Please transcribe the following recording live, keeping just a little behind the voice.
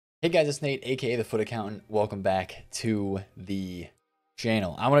Hey guys, it's Nate, aka the FUT Accountant. Welcome back to the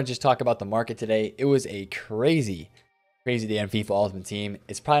channel. I want to just talk about the market today. It was a crazy day on FIFA Ultimate Team.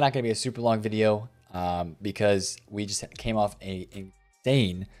 It's probably not going to be a super long video because we just came off a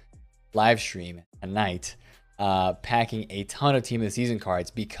insane live stream tonight, packing a ton of Team of the Season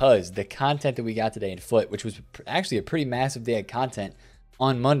cards because the content that we got today in FUT, which was actually a pretty massive day of content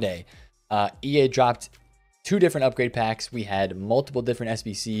on Monday, EA dropped 2 different upgrade packs. We had multiple different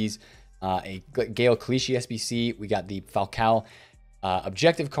SBCs, a Gale Clichy SBC. We got the Falcao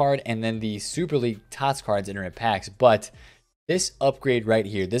objective card, and then the Super League TOTS cards in packs. But this upgrade right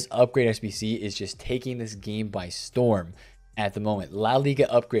here, this upgrade SBC is just taking this game by storm at the moment. La Liga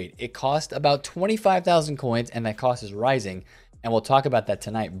upgrade. It cost about 25,000 coins, and that cost is rising. And we'll talk about that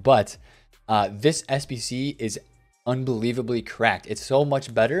tonight. But this SBC is unbelievably cracked. It's so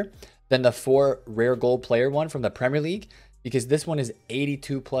much better than the 4 rare gold player one from the Premier League, because this one is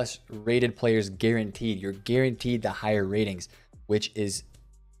 82 plus rated players guaranteed. You're guaranteed the higher ratings, which is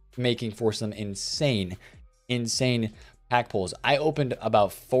making for some insane pack pulls. I opened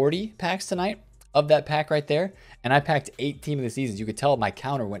about 40 packs tonight of that pack right there, and I packed 8 Team of the Seasons. You could tell my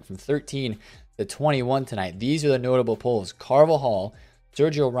counter went from 13 to 21 tonight. These are the notable pulls: Carvajal,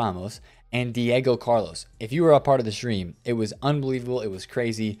 Sergio Ramos, and Diego Carlos. If you were a part of the stream, it was unbelievable. It was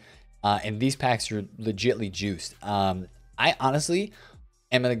crazy. And these packs are legitly juiced. I honestly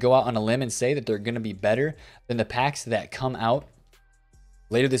am going to go out on a limb and say that they're going to be better than the packs that come out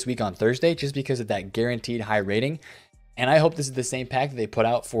later this week on Thursday, just because of that guaranteed high rating. And I hope this is the same pack that they put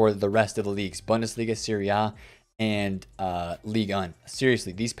out for the rest of the leagues: Bundesliga, Serie A, and Ligue 1.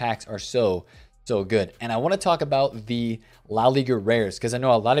 Seriously, these packs are so good. And I want to talk about the La Liga rares, because I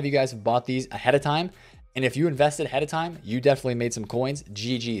know a lot of you guys have bought these ahead of time. And if you invested ahead of time, you definitely made some coins.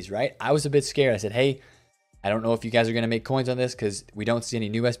 GG's, right? I was a bit scared. I said, hey, I don't know if you guys are going to make coins on this because we don't see any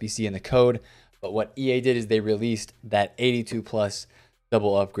new SBC in the code. But what EA did is they released that 82 plus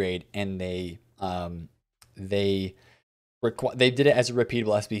double upgrade, and they did it as a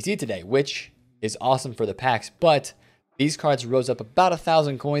repeatable SBC today, which is awesome for the packs. But these cards rose up about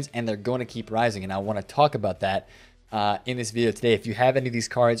 1,000 coins, and they're going to keep rising. And I want to talk about that in this video today. If you have any of these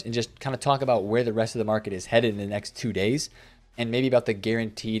cards, and just kind of talk about where the rest of the market is headed in the next 2 days, and maybe about the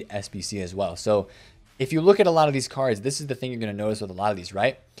guaranteed SBC as well. So if you look at a lot of these cards, this is the thing you're going to notice with a lot of these,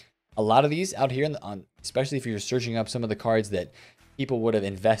 right? A lot of these out here, especially if you're searching up some of the cards that people would have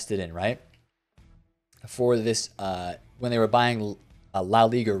invested in, right? For this, when they were buying La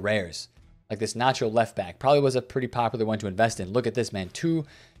Liga rares, like this Nacho left back, probably was a pretty popular one to invest in. Look at this, man.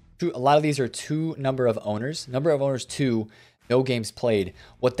 A lot of these are 2 number of owners. Number of owners 2, no games played.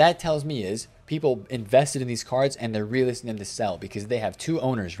 What that tells me is people invested in these cards and they're relisting them to sell because they have 2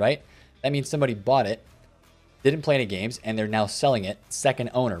 owners, right? That means somebody bought it, didn't play any games, and they're now selling it, second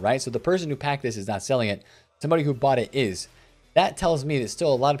owner, right? So the person who packed this is not selling it. Somebody who bought it is. That tells me that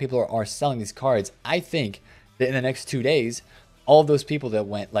still a lot of people are selling these cards. I think that in the next 2 days, all of those people that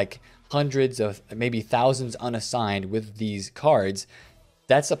went like hundreds of, maybe thousands unassigned with these cards,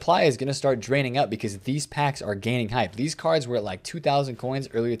 that supply is going to start draining up because these packs are gaining hype. These cards were at like 2,000 coins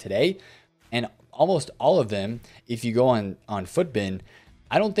earlier today, and almost all of them, if you go on Futbin,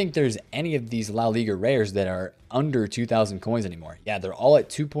 I don't think there's any of these La Liga rares that are under 2,000 coins anymore. Yeah, they're all at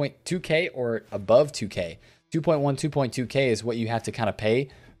 2.2k or above 2k. 2.1, 2.2k is what you have to kind of pay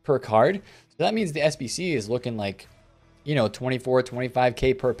per card. So that means the SBC is looking like, you know, 24,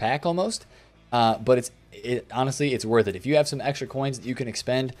 25k per pack almost. But honestly, it's worth it. If you have some extra coins that you can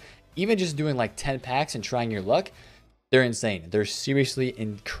expend, even just doing like 10 packs and trying your luck, they're insane. They're seriously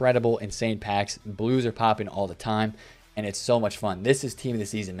incredible, insane packs. Blues are popping all the time, and it's so much fun. This is Team of the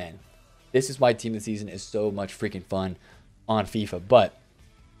Season, man. This is why Team of the Season is so much freaking fun on FIFA. But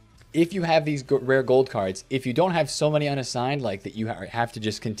if you have these rare gold cards, if you don't have so many unassigned, like that you have to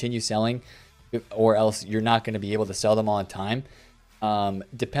just continue selling, or else you're not going to be able to sell them all in time,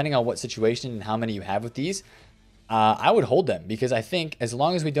 depending on what situation and how many you have with these, I would hold them, because I think as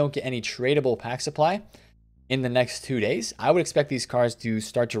long as we don't get any tradable pack supply in the next 2 days, I would expect these cards to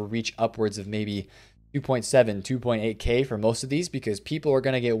start to reach upwards of maybe 2.7, 2.8k for most of these, because people are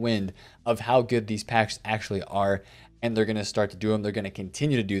going to get wind of how good these packs actually are, and they're going to start to do them. They're going to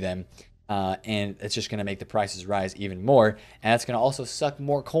continue to do them, and it's just going to make the prices rise even more, and that's going to also suck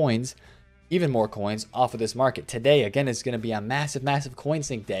more coins, even more coins off of this market. Today, again, is going to be a massive coin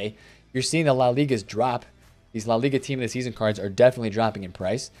sink day. You're seeing the La Ligas drop. These La Liga Team of the Season cards are definitely dropping in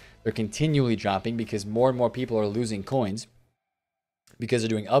price. They're continually dropping because more and more people are losing coins because they're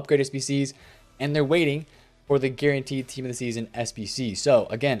doing upgrade SBCs, and they're waiting for the guaranteed Team of the Season SBC. So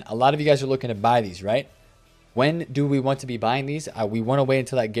again, a lot of you guys are looking to buy these, right? When do we want to be buying these? We want to wait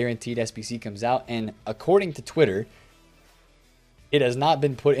until that guaranteed SBC comes out. And according to Twitter, it has not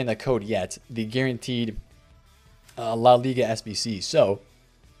been put in the code yet, the guaranteed La Liga SBC. So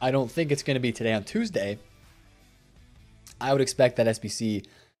I don't think it's going to be today on Tuesday. I would expect that SBC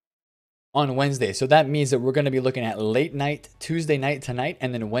on Wednesday. So that means that we're going to be looking at late night, Tuesday night tonight,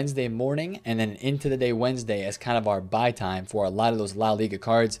 and then Wednesday morning, and then into the day Wednesday as kind of our buy time for a lot of those La Liga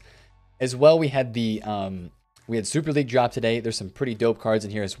cards. As well, we had Super League drop today. There's some pretty dope cards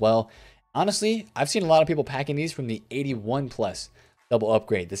in here as well. Honestly, I've seen a lot of people packing these from the 81 plus double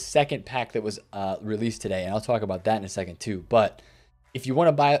upgrade, the second pack that was released today, and I'll talk about that in a second too. But if you want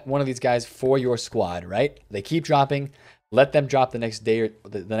to buy one of these guys for your squad, right? They keep dropping. Let them drop the next day or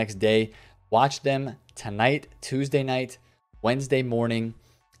the next day. Watch them tonight, Tuesday night, Wednesday morning,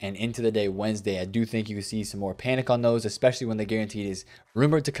 and into the day Wednesday. I do think you can see some more panic on those, especially when the guaranteed is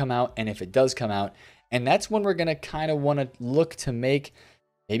rumored to come out, and if it does come out. And that's when we're going to kind of want to look to make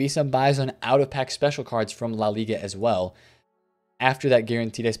maybe some buys on out-of-pack special cards from La Liga as well after that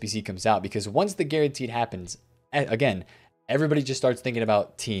guaranteed SBC comes out. Because once the guaranteed happens, again, everybody just starts thinking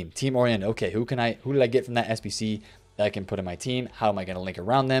about team oriented. Okay, who did I get from that SBC that I can put in my team? How am I going to link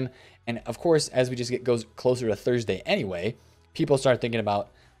around them? And of course, as we just goes closer to Thursday anyway, people start thinking about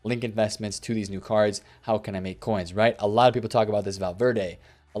link investments to these new cards. How can I make coins, right? A lot of people talk about this Valverde.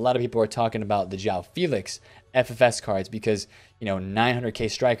 A lot of people are talking about the João Felix FFS cards because,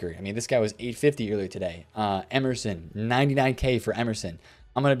 900K striker. I mean, this guy was 850 earlier today. Emerson, 99K for Emerson.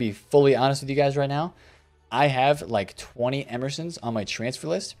 I'm going to be fully honest with you guys right now. I have like 20 Emersons on my transfer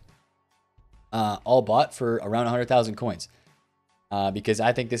list, all bought for around 100,000 coins. Because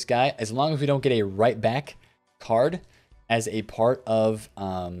I think this guy, as long as we don't get a right back card as a part of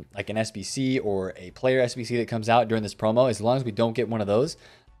like an SBC or a player SBC that comes out during this promo, as long as we don't get one of those,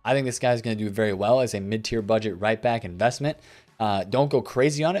 I think this guy's going to do very well as a mid-tier budget right back investment. Don't go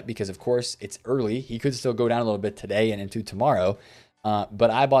crazy on it because, of course, it's early. He could still go down a little bit today and into tomorrow. But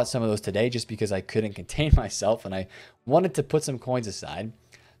I bought some of those today just because I couldn't contain myself and I wanted to put some coins aside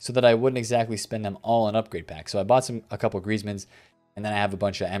so that I wouldn't exactly spend them all on upgrade packs. So I bought a couple of Griezmanns, and then I have a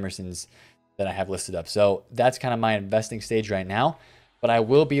bunch of Emersons that I have listed up. So that's kind of my investing stage right now. But I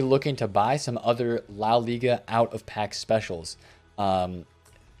will be looking to buy some other La Liga out-of-pack specials.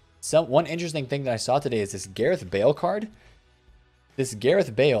 One interesting thing that I saw today is this Gareth Bale card. This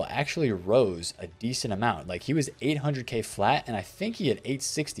Gareth Bale actually rose a decent amount. Like, he was 800K flat, and I think he had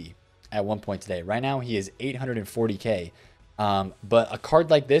 860 at one point today. Right now, he is 840K. But a card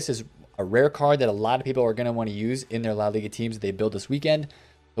like this is a rare card that a lot of people are going to want to use in their La Liga teams that they build this weekend.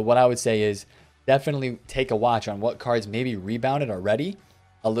 So what I would say is definitely take a watch on what cards maybe rebounded already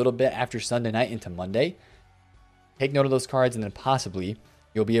a little bit after Sunday night into Monday. Take note of those cards, and then possibly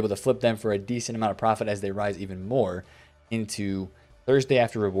you'll be able to flip them for a decent amount of profit as they rise even more into Thursday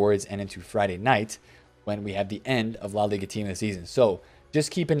after rewards and into Friday night when we have the end of La Liga team of the season. So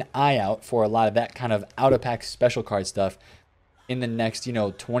just keep an eye out for a lot of that kind of out-of-pack special card stuff in the next,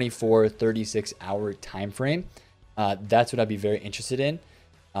 24, 36 hour time frame. That's what I'd be very interested in,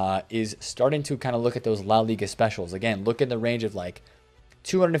 is starting to kind of look at those La Liga specials. Again, look in the range of like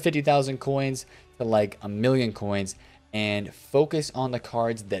 250,000 coins to like 1,000,000 coins, and focus on the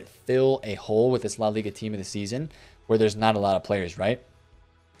cards that fill a hole with this La Liga team of the season where there's not a lot of players, right?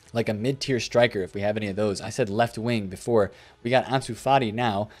 Like a mid-tier striker, if we have any of those. I said left wing before. We got Ansu Fati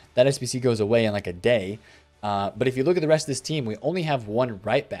now. That SBC goes away in like a day. But if you look at the rest of this team, we only have one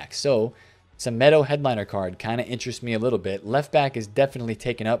right back. So Semedo headliner card kind of interests me a little bit. Left back is definitely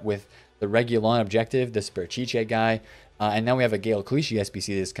taken up with the Reguilon objective, the Sperchiche guy. And now we have a Gael Clichy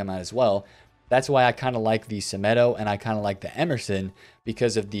SBC that's come out as well. That's why I kind of like the Semedo and I kind of like the Emerson,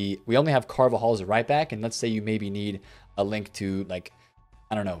 because of we only have Carvajal as a right back. And let's say you maybe need a link to, like,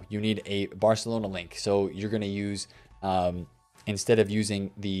 I don't know, you need a Barcelona link. So you're going to use, instead of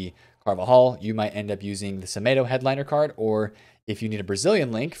using the Carvajal, you might end up using the Semedo headliner card. Or if you need a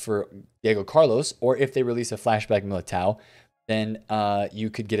Brazilian link for Diego Carlos, or if they release a flashback Militao, then you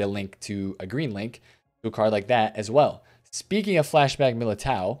could get a link to a green link to a card like that as well. Speaking of flashback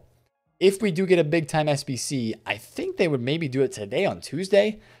Militao, if we do get a big time SBC, I think they would maybe do it today on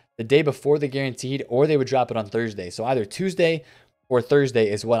Tuesday, the day before the guaranteed, or they would drop it on Thursday. So either Tuesday or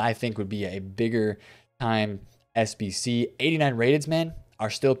Thursday is what I think would be a bigger time SBC. 89 rateds, man, are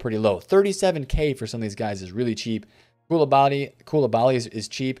still pretty low. 37K for some of these guys is really cheap. Koulibaly is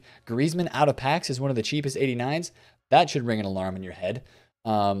cheap. Griezmann out of packs is one of the cheapest 89s. That should ring an alarm in your head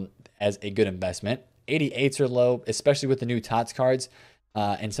as a good investment. 88s are low, especially with the new TOTS cards.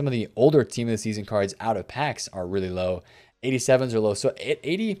 And some of the older team of the season cards out of packs are really low. 87s are low. So at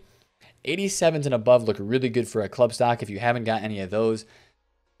 80 87s and above look really good for a club stock if you haven't got any of those.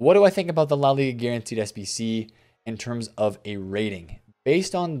 What do I think about the La Liga Guaranteed SBC in terms of a rating?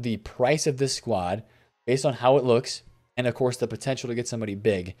 Based on the price of this squad, based on how it looks, and of course the potential to get somebody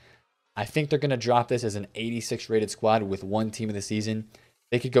big, I think they're going to drop this as an 86 rated squad with one team of the season.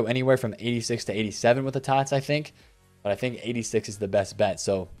 They could go anywhere from 86 to 87 with the TOTS, I think. But I think 86 is the best bet.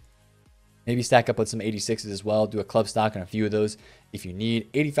 So maybe stack up with some 86s as well. Do a club stock on a few of those if you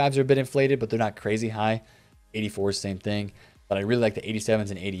need. 85s are a bit inflated, but they're not crazy high. 84s, same thing. But I really like the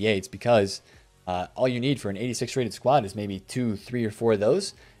 87s and 88s because all you need for an 86 rated squad is maybe 2, 3, or 4 of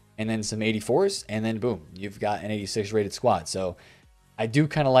those. And then some 84s. And then boom, you've got an 86 rated squad. So I do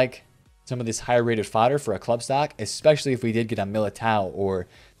kind of like some of this higher rated fodder for a club stock, especially if we did get a Militao or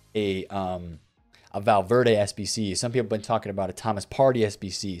a Valverde SBC. Some people have been talking about a Thomas Partey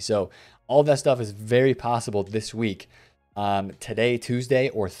SBC. So all that stuff is very possible this week, today, Tuesday,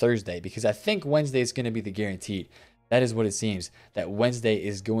 or Thursday, because I think Wednesday is going to be the guaranteed. That is what it seems, that Wednesday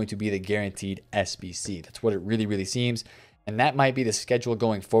is going to be the guaranteed SBC. That's what it really, really seems. And that might be the schedule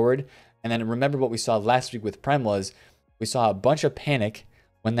going forward. And then remember what we saw last week with Prem was we saw a bunch of panic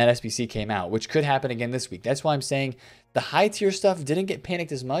when that SBC came out, which could happen again this week. That's why I'm saying the high tier stuff didn't get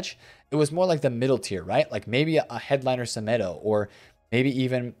panicked as much. It was more like the middle tier, right? Like maybe a headliner Semedo, or maybe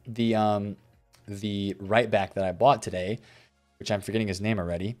even the right back that I bought today, which I'm forgetting his name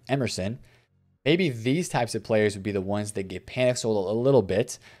already, Emerson. Maybe these types of players would be the ones that get panic sold a little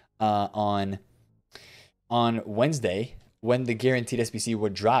bit on Wednesday, when the guaranteed SBC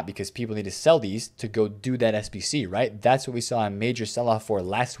would drop, because people need to sell these to go do that SBC, right? That's what we saw a major sell-off for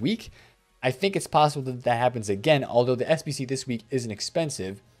last week. I think it's possible that that happens again, although the SBC this week isn't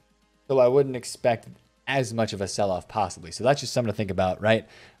expensive, so I wouldn't expect as much of a sell-off possibly. So that's just something to think about, right?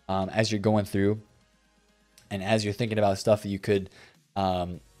 As you're going through and as you're thinking about stuff that you could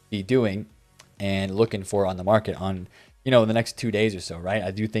be doing and looking for on the market on, the next 2 days or so, right?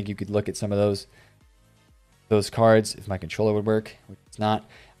 I do think you could look at some of those cards, if my controller would work, which it's not.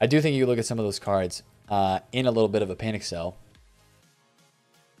 I do think you look at some of those cards in a little bit of a panic sell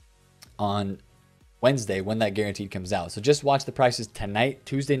on Wednesday when that guaranteed comes out. So just watch the prices tonight,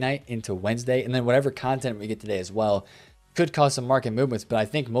 Tuesday night into Wednesday, and then whatever content we get today as well could cause some market movements. But I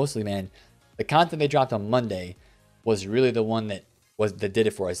think mostly, man, the content they dropped on Monday was really the one that did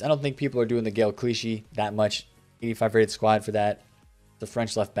it for us. I don't think people are doing the Gael Clichy that much. 85 rated squad for that. The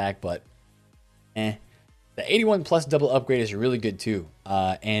French left back, but The 81 plus double upgrade is really good too.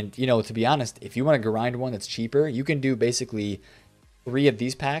 And, to be honest, if you want to grind one that's cheaper, you can do basically 3 of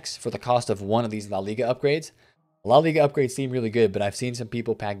these packs for the cost of 1 of these La Liga upgrades. La Liga upgrades seem really good, but I've seen some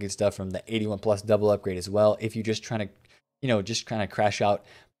people package stuff from the 81 plus double upgrade as well. If you just trying to, just kind of crash out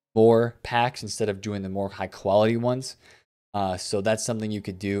more packs instead of doing the more high quality ones. So that's something you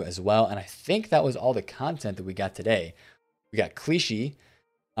could do as well. And I think that was all the content that we got today. We got Clichy.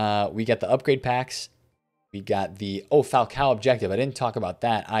 We got the upgrade packs. We got the, Falcao objective. I didn't talk about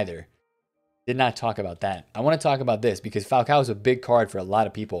that either. Did not talk about that. I want to talk about this because Falcao is a big card for a lot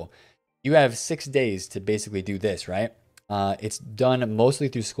of people. You have 6 days to basically do this, right? It's done mostly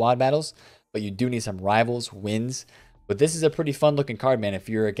through squad battles, but you do need some rivals, wins. But this is a pretty fun looking card, man. If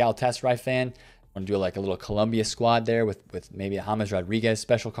you're a Galatasaray fan, want to do like a little Colombia squad there with maybe a James Rodriguez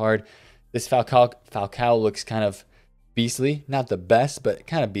special card. This Falcao looks kind of beastly, not the best, but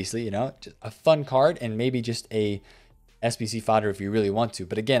kind of beastly, just a fun card, and maybe just a SBC fodder if you really want to.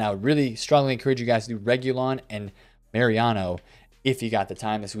 But again, I would really strongly encourage you guys to do Regulon and Mariano if you got the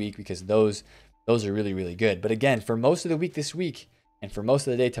time this week, because those are really, really good. But again, for most of the week this week and for most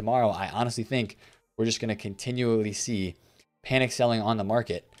of the day tomorrow, I honestly think we're just going to continually see panic selling on the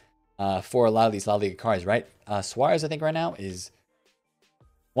market for a lot of these La Liga cards, right? Suarez, I think right now is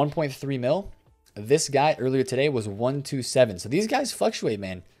 1.3 mil. This guy earlier today was 127. So these guys fluctuate,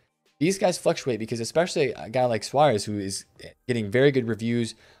 man. These guys fluctuate because especially a guy like Suarez, who is getting very good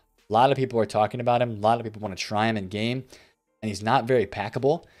reviews. A lot of people are talking about him. A lot of people want to try him in game, and he's not very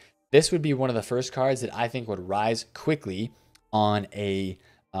packable. This would be one of the first cards that I think would rise quickly on a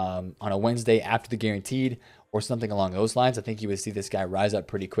Wednesday after the guaranteed or something along those lines. I think you would see this guy rise up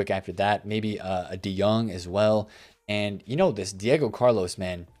pretty quick after that. Maybe a De Jong as well. And this Diego Carlos,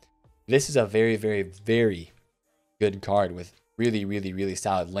 man, this is a very, very, very good card with really, really, really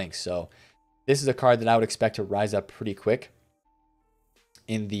solid links. So this is a card that I would expect to rise up pretty quick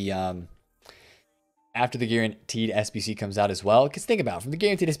in the after the guaranteed SBC comes out as well. Because think about it, from the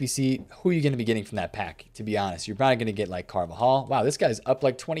guaranteed SBC, who are you going to be getting from that pack? To be honest, you're probably going to get like Carvajal. Wow, this guy's up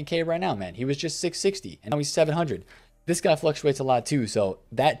like 20K right now, man. He was just 660 and now he's 700. This guy fluctuates a lot too. So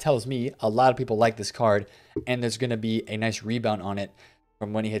that tells me a lot of people like this card, and there's going to be a nice rebound on it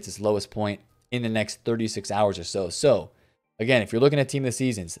from when he hits his lowest point in the next 36 hours or so. So again, if you're looking at team of the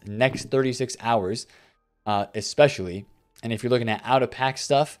seasons, next 36 hours, especially, and if you're looking at out of pack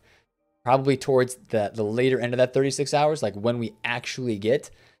stuff, probably towards the later end of that 36 hours, like when we actually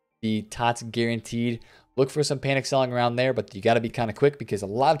get the TOTS guaranteed. Look for some panic selling around there, but you got to be kind of quick because a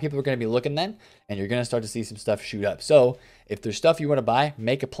lot of people are going to be looking then, and you're going to start to see some stuff shoot up. So if there's stuff you want to buy,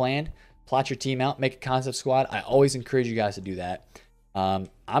 make a plan, plot your team out, make a concept squad. I always encourage you guys to do that. I'm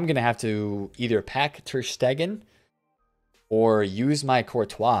going to have to either pack Ter Stegen or use my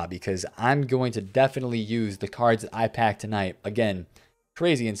Courtois because I'm going to definitely use the cards that I packed tonight. Again,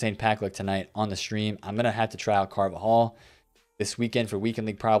 crazy insane pack luck tonight on the stream. I'm going to have to try out Carvajal this weekend for Weekend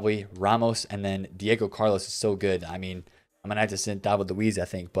League, probably Ramos, and then Diego Carlos is so good. I mean, I'm gonna have to send David Luiz, I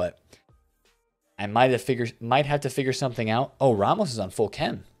think, but I might have to figure something out. Oh, Ramos is on full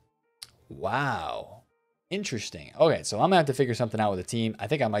chem. Wow, interesting. Okay, so I'm gonna have to figure something out with the team. I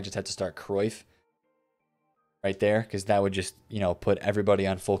think I might just have to start Cruyff right there because that would just, you know, put everybody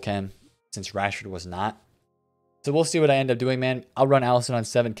on full chem since Rashford was not. So we'll see what I end up doing, man. I'll run Allison on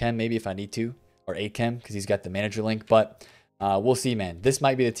 7 chem maybe if I need to, or 8 chem because he's got the manager link, but we'll see, man. This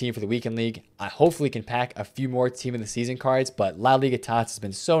might be the team for the Weekend League. I hopefully can pack a few more team of the season cards, but La Liga TOTS has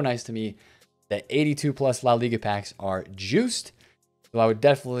been so nice to me that 82 plus La Liga packs are juiced. So I would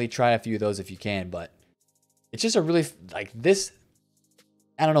definitely try a few of those if you can, but it's just a really, like this,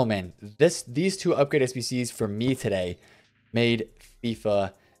 I don't know, man. These two upgrade SBCs for me today made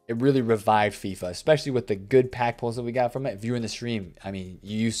FIFA, it really revived FIFA, especially with the good pack pulls that we got from it. If you were in the stream, I mean,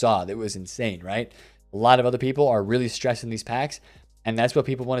 you saw it was insane, right? A lot of other people are really stressing these packs, and that's what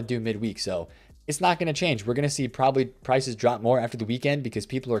people want to do midweek. So it's not going to change. We're going to see probably prices drop more after the weekend because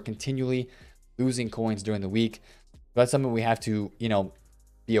people are continually losing coins during the week. That's something we have to, you know,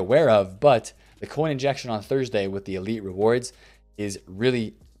 be aware of. But the coin injection on Thursday with the elite rewards is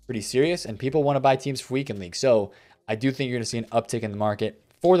really pretty serious, and people want to buy teams for Weekend League. So I do think you're going to see an uptick in the market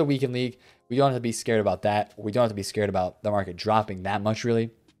for the Weekend League. We don't have to be scared about that. We don't have to be scared about the market dropping that much,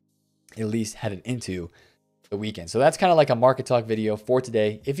 really, at least headed into the weekend. So that's kind of like a market talk video for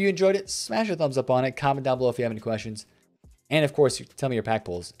today. If you enjoyed it, smash a thumbs up on it. Comment down below if you have any questions. And of course, tell me your pack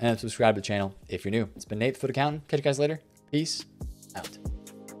pulls and subscribe to the channel if you're new. It's been Nate, the FUT Accountant. Catch you guys later. Peace out.